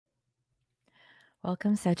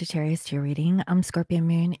Welcome, Sagittarius, to your reading. I'm Scorpio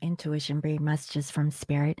Moon, Intuition Breed Messages from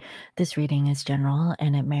Spirit. This reading is general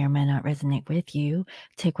and it may or may not resonate with you.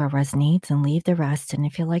 Take what resonates and leave the rest. And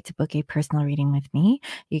if you'd like to book a personal reading with me,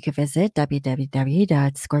 you can visit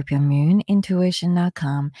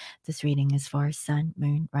www.scorpiomoonintuition.com. This reading is for Sun,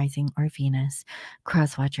 Moon, Rising, or Venus.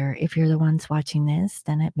 Crosswatcher, if you're the ones watching this,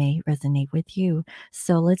 then it may resonate with you.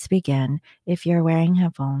 So let's begin. If you're wearing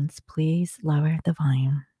headphones, please lower the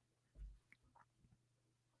volume.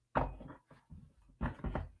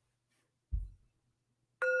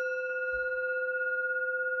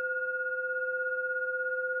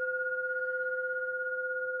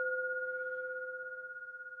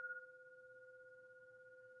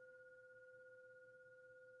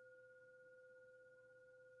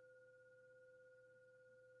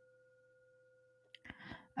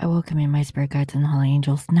 I welcome in my spirit guides and holy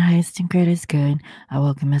angels, and the highest and greatest good. I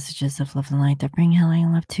welcome messages of love and light that bring healing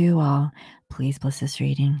and love to you all. Please bless this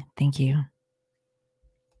reading. Thank you.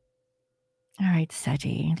 All right,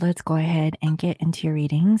 Saggy, let's go ahead and get into your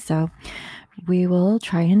reading. So we will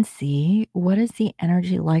try and see what is the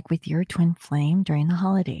energy like with your twin flame during the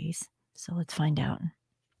holidays. So let's find out.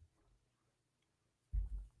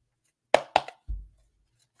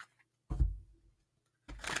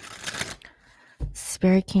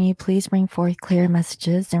 Spirit, can you please bring forth clear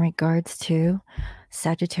messages in regards to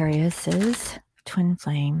Sagittarius's twin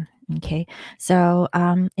flame? Okay, so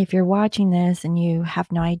if you're watching this and you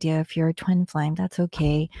have no idea if you're a twin flame, that's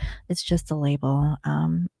okay. It's just a label.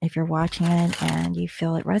 If you're watching it and you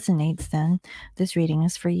feel it resonates, then this reading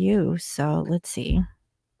is for you. So let's see.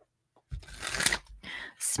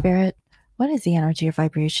 Spirit, what is the energy or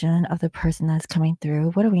vibration of the person that's coming through?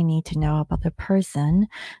 What do we need to know about the person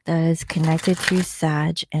that is connected to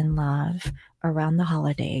Sag and love around the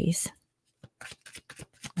holidays?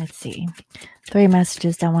 Let's see. 3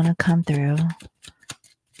 messages that want to come through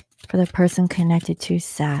for the person connected to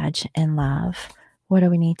Sag and love. What do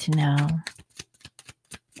we need to know?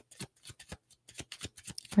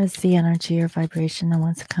 What's the energy or vibration that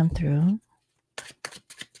wants to come through?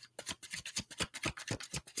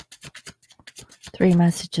 3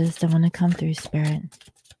 messages that want to come through, Spirit.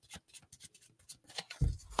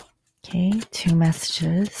 Okay, 2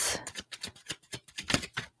 messages.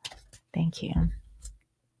 Thank you.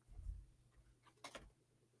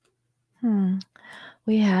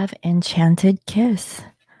 We have enchanted kiss,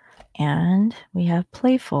 and we have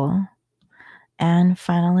playful, and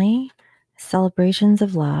finally, celebrations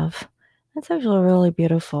of love. That's actually really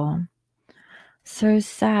beautiful. So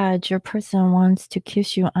Sag, your person wants to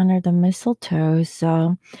kiss you under the mistletoe,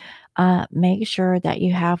 so make sure that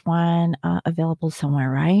you have one available somewhere,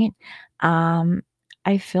 right?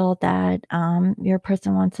 I feel that your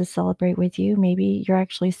person wants to celebrate with you. Maybe you're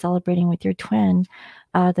actually celebrating with your twin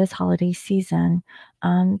this holiday season.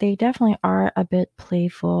 They definitely are a bit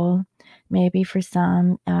playful. Maybe for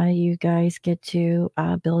some, you guys get to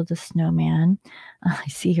build a snowman. I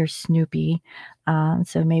see here Snoopy.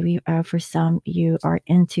 So maybe for some, you are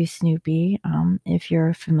into Snoopy if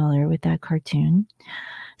you're familiar with that cartoon.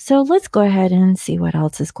 So let's go ahead and see what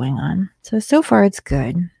else is going on. So far it's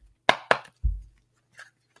good.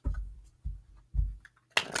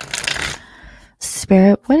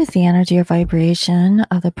 Spirit, what is the energy or vibration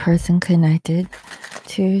of the person connected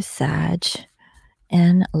to Sag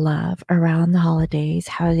and love around the holidays?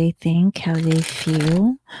 How do they think? How do they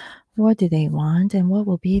feel? What do they want? And what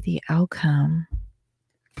will be the outcome?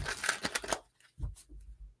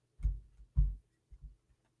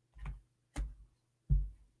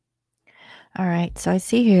 All right, so I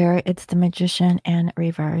see here it's the Magician and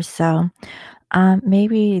reverse. So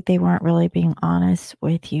maybe they weren't really being honest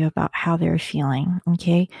with you about how they're feeling.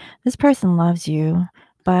 Okay, this person loves you,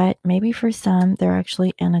 but maybe for some they're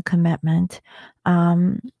actually in a commitment.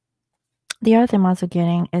 The other thing I'm also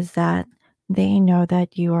getting is that they know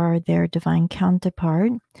that you are their divine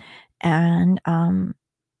counterpart, and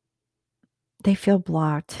they feel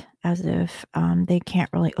blocked, as if they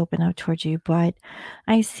can't really open up towards you. But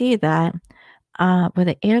I see that with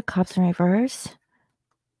the 8 of Cups in reverse,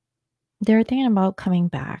 they're thinking about coming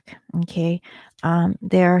back. Okay,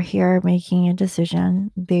 they're here making a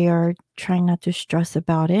decision. They are trying not to stress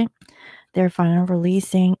about it. They're finally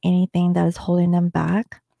releasing anything that is holding them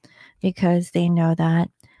back, because they know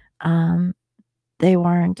that they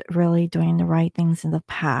weren't really doing the right things in the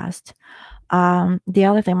past. The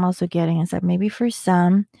other thing I'm also getting is that maybe for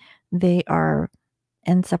some, they are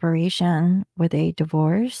in separation with a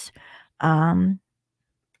divorce.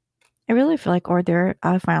 I really feel like, or they're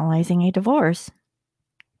finalizing a divorce.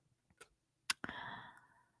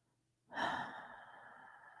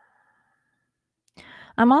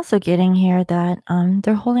 I'm also getting here that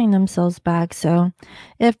they're holding themselves back. So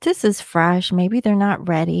if this is fresh, maybe they're not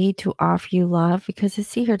ready to offer you love because I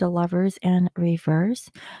see here the lovers in reverse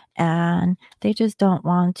and they just don't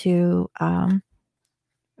want to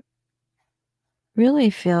really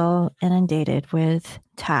feel inundated with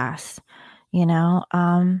tasks. You know,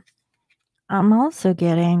 I'm also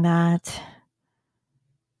getting that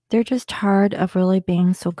they're just tired of really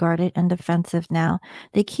being so guarded and defensive now.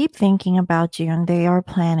 They keep thinking about you and they are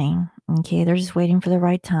planning. Okay. They're just waiting for the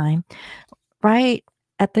right time. Right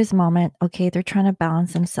at this moment, okay, they're trying to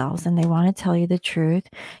balance themselves and they want to tell you the truth.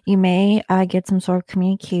 You may get some sort of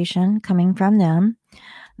communication coming from them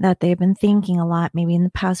that they've been thinking a lot, maybe in the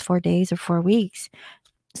past 4 days or 4 weeks.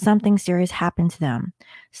 Something serious happened to them.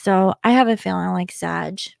 So I have a feeling like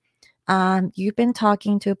Sag, you've been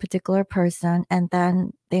talking to a particular person and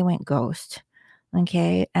then they went ghost.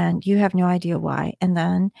 Okay. And you have no idea why. And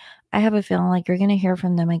then I have a feeling like you're going to hear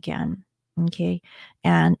from them again. Okay.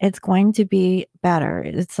 And it's going to be better.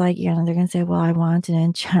 It's like, they're going to say, well, I want an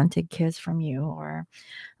enchanted kiss from you, or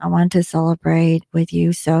I want to celebrate with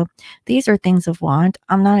you. So these are things of want.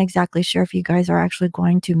 I'm not exactly sure if you guys are actually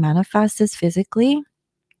going to manifest this physically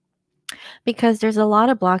because there's a lot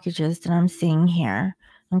of blockages that I'm seeing here.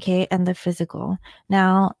 Okay, and the physical.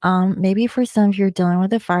 Now, maybe for some of you are dealing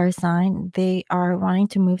with a fire sign, they are wanting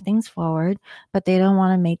to move things forward, but they don't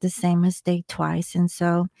want to make the same mistake twice, and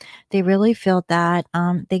so they really feel that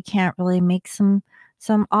they can't really make some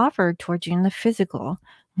offer towards you in the physical.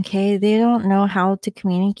 Okay, they don't know how to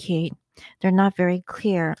communicate. They're not very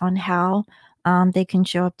clear on how they can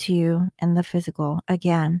show up to you in the physical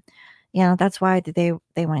again. That's why they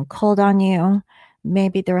went cold on you.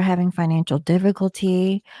 Maybe they were having financial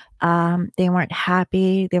difficulty. They weren't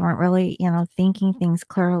happy. They weren't really, thinking things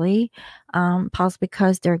clearly. Possibly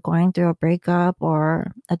because they're going through a breakup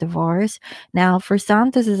or a divorce. Now, for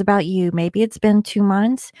some, this is about you. Maybe it's been 2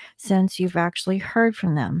 months since you've actually heard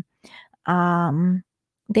from them. Um,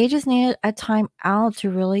 they just needed a time out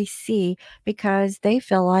to really see because they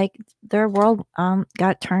feel like their world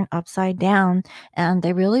got turned upside down and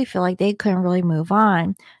they really feel like they couldn't really move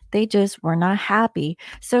on. They just were not happy.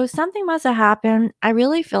 So something must have happened. I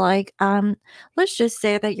really feel like let's just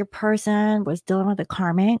say that your person was dealing with a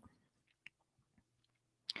karmic.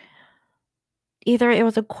 Either it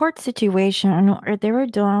was a court situation or they were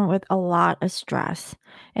dealing with a lot of stress.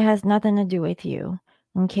 It has nothing to do with you.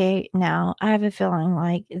 Okay. Now, I have a feeling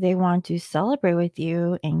like they want to celebrate with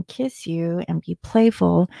you and kiss you and be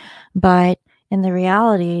playful. But in the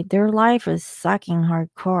reality, their life is sucking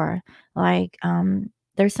hardcore. Like,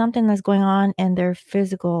 there's something that's going on in their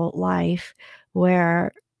physical life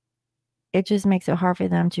where it just makes it hard for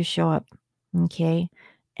them to show up, okay,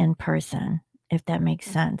 in person, if that makes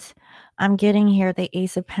sense. I'm getting here the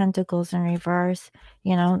Ace of Pentacles in reverse.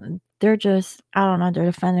 They're just, I don't know, they're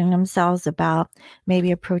defending themselves about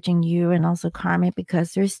maybe approaching you and also karmic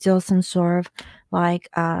because there's still some sort of like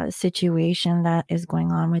situation that is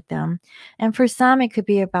going on with them. And for some, it could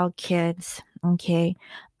be about kids, okay?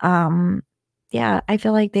 Um, yeah, I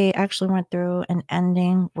feel like they actually went through an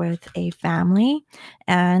ending with a family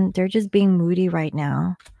and they're just being moody right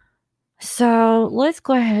now. So let's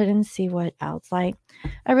go ahead and see what else. Like,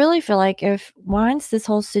 I really feel like if once this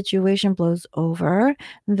whole situation blows over,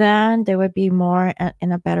 then they would be more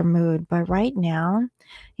in a better mood. But right now,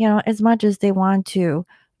 as much as they want to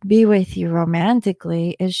be with you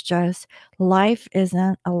romantically, it's just life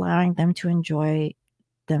isn't allowing them to enjoy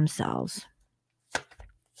themselves.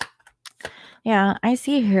 Yeah, I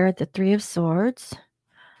see here the Three of Swords.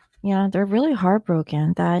 They're really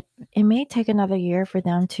heartbroken that it may take another year for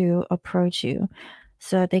them to approach you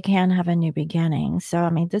so they can have a new beginning. So,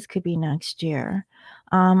 I mean, this could be next year.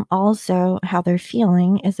 Also, how they're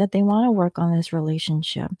feeling is that they want to work on this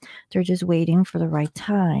relationship. They're just waiting for the right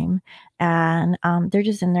time. And they're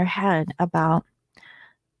just in their head about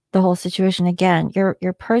the whole situation again.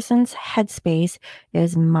 Your person's headspace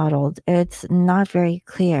is muddled. It's not very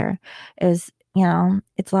clear. It's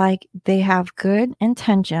like they have good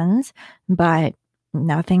intentions, but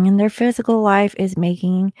nothing in their physical life is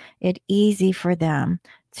making it easy for them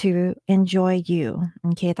to enjoy you.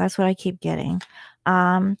 Okay, that's what I keep getting.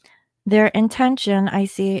 Um their intention I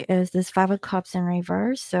see is this 5 of Cups in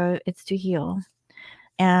reverse, so it's to heal.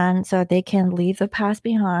 And so they can leave the past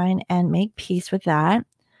behind and make peace with that.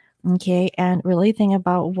 Okay, and really think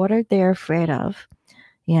about what are they afraid of?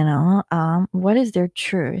 What is their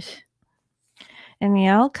truth? And the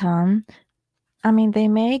outcome, I mean, they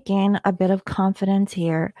may gain a bit of confidence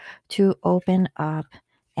here to open up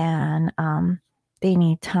and they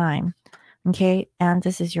need time. Okay. And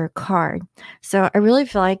this is your card. So I really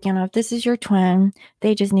feel like, if this is your twin,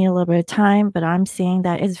 they just need a little bit of time, but I'm seeing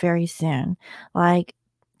that it's very soon. Like,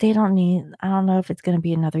 they don't need, I don't know if it's going to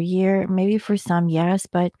be another year. Maybe for some, yes,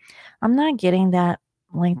 but I'm not getting that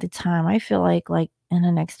length of time. I feel like in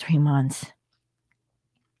the next 3 months.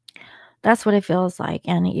 That's what it feels like.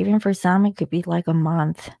 And even for some, it could be like a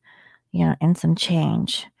month, and some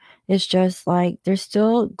change. It's just like they're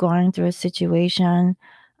still going through a situation.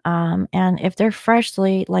 And if they're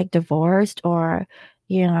freshly like divorced or,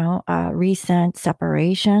 a recent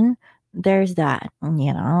separation, there's that, I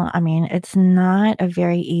mean, it's not a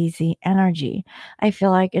very easy energy. I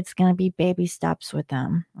feel like it's going to be baby steps with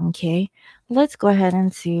them. Okay. Let's go ahead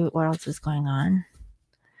and see what else is going on.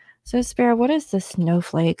 So, Spirit, what is the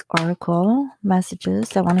snowflake oracle messages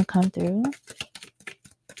that want to come through?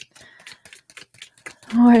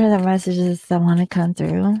 What are the messages that want to come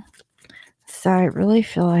through? So I really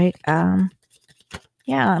feel like, yeah,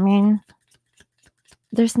 I mean,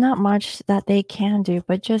 there's not much that they can do,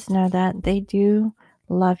 but just know that they do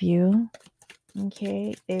love you.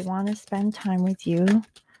 Okay. They want to spend time with you,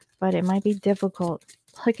 but it might be difficult.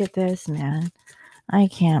 Look at this, man. I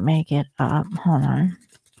can't make it up. Hold on.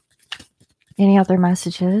 Any other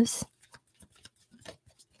messages?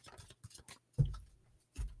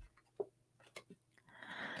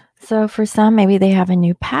 So for some, maybe they have a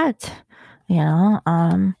new pet,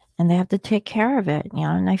 and they have to take care of it,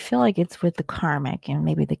 and I feel like it's with the karmic and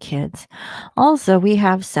maybe the kids. Also, we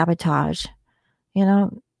have sabotage, you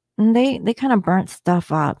know, and they kind of burnt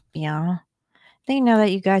stuff up, They know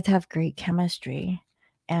that you guys have great chemistry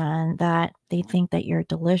and that they think that you're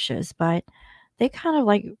delicious, but they kind of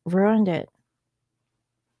like ruined it,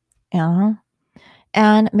 you know?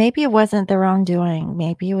 And maybe it wasn't their own doing.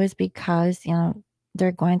 Maybe it was because,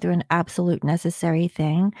 they're going through an absolute necessary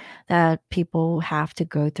thing that people have to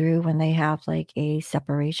go through when they have like a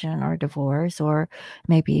separation or divorce or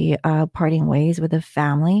maybe parting ways with a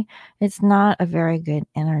family. It's not a very good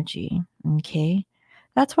energy. Okay.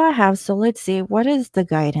 That's what I have. So let's see. What is the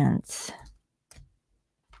guidance?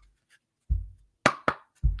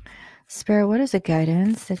 Spirit, what is the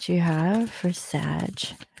guidance that you have for Sag?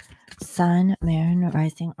 Sun, Moon,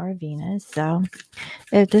 Rising, or Venus. So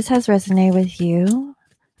if this has resonated with you,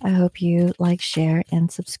 I hope you like, share,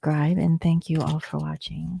 and subscribe. And thank you all for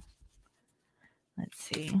watching. Let's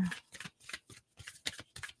see.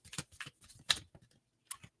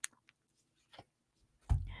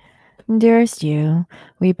 Dearest you,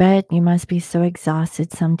 we bet you must be so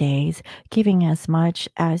exhausted some days, giving as much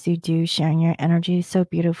as you do, sharing your energy so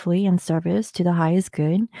beautifully in service to the highest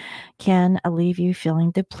good can leave you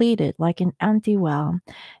feeling depleted like an empty well.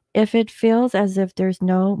 If it feels as if there's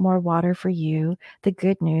no more water for you, the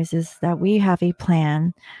good news is that we have a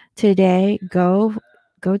plan. Today, go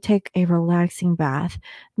take a relaxing bath,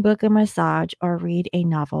 book a massage or read a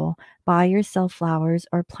novel, buy yourself flowers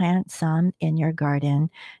or plant some in your garden.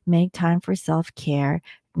 Make time for self-care,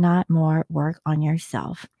 not more work on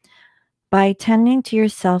yourself. By tending to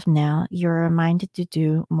yourself now, you're reminded to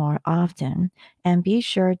do more often. And be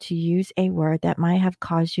sure to use a word that might have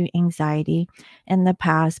caused you anxiety in the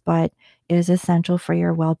past, but is essential for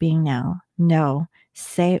your well being now. No.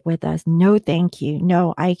 Say it with us. No, thank you.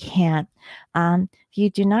 No, I can't. You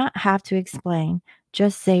do not have to explain.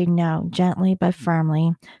 Just say no, gently but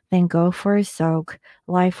firmly. Then go for a soak.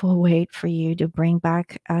 Life will wait for you to bring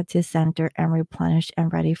back to center and replenish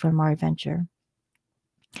and ready for more adventure.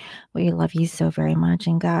 We love you so very much.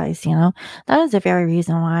 And guys, that is the very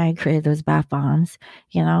reason why I created those bath bombs.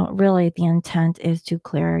 Really the intent is to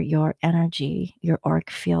clear your energy, your auric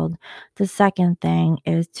field. The second thing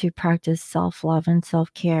is to practice self-love and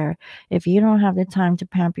self-care. If you don't have the time to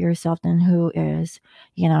pamper yourself, then who is?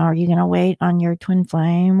 Are you going to wait on your twin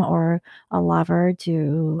flame or a lover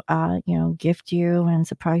to, gift you and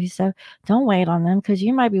surprise you stuff? Don't wait on them because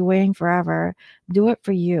you might be waiting forever. Do it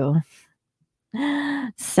for you.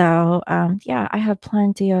 So, yeah, I have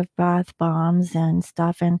plenty of bath bombs and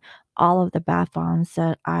stuff, and all of the bath bombs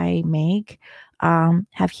that I make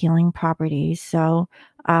have healing properties. So,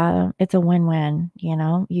 it's a win-win.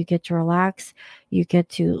 You get to relax, you get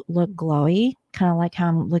to look glowy, kind of like how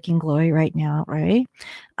I'm looking glowy right now, right?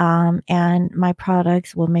 And my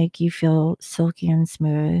products will make you feel silky and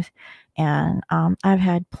smooth. And I've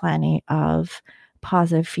had plenty of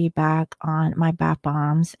positive feedback on my bath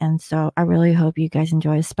bombs. And so I really hope you guys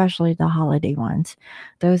enjoy, especially the holiday ones.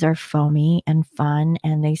 Those are foamy and fun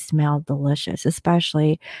and they smell delicious,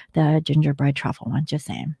 especially the gingerbread truffle one, just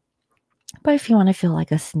saying. But if you want to feel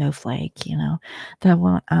like a snowflake, that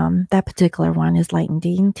one, that particular one is light and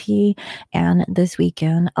dainty. And this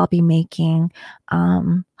weekend, I'll be making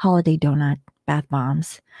holiday donut bath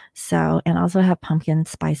bombs. So, and also have pumpkin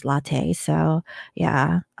spice latte. So,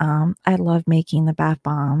 yeah, I love making the bath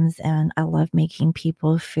bombs, and I love making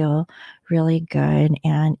people feel really good.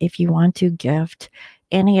 And if you want to gift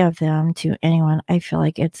any of them to anyone, I feel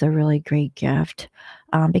like it's a really great gift,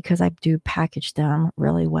 because I do package them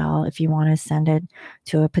really well if you want to send it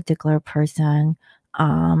to a particular person,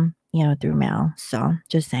 through mail. So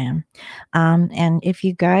just saying. And if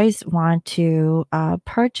you guys want to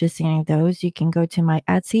purchase any of those, you can go to my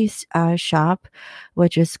Etsy shop,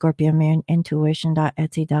 which is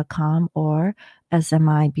scorpiomoonintuition.etsy.com or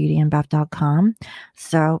smibeautyandbath.com.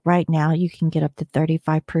 So right now you can get up to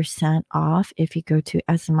 35% off if you go to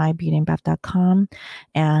smibeautyandbath.com.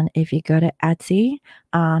 And if you go to Etsy,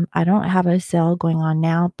 I don't have a sale going on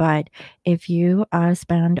now, but if you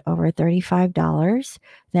spend over $35,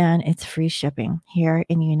 then it's free shipping here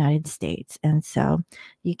in the United States. And so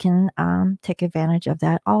you can take advantage of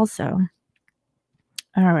that also.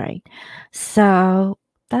 All right. So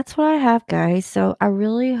that's what I have, guys. So I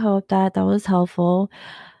really hope that that was helpful.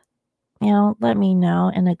 Let me know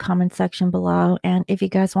in the comment section below. And if you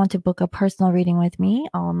guys want to book a personal reading with me,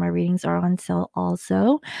 all of my readings are on sale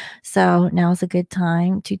also. So now's a good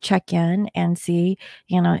time to check in and see,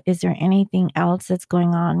 is there anything else that's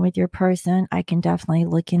going on with your person? I can definitely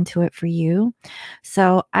look into it for you.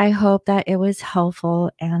 So I hope that it was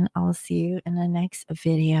helpful, and I'll see you in the next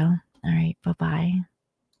video. All right. Bye-bye.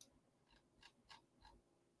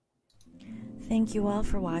 Thank you all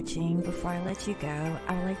for watching. Before I let you go,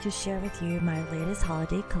 I would like to share with you my latest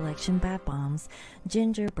holiday collection bath bombs: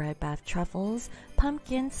 gingerbread bath truffles,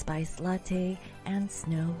 pumpkin spice latte, and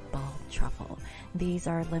snowball truffle. These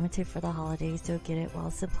are limited for the holidays, so get it while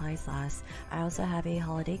supplies last. I also have a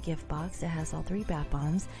holiday gift box that has all 3 bath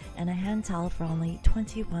bombs and a hand towel for only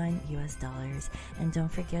 $21 US. And don't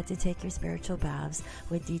forget to take your spiritual baths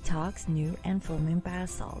with detox, new, and full moon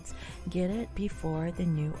bath salts. Get it before the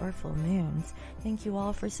new or full moons. Thank you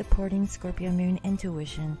all for supporting Scorpio Moon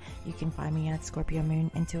Intuition. You can find me at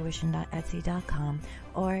scorpiomoonintuition.etsy.com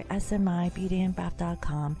or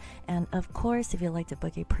smibeautyandbath.com. And of course, if you'd like to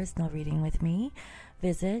book a personal reading with me,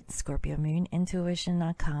 visit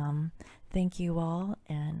scorpiomoonintuition.com. Thank you all,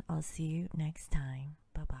 and I'll see you next time.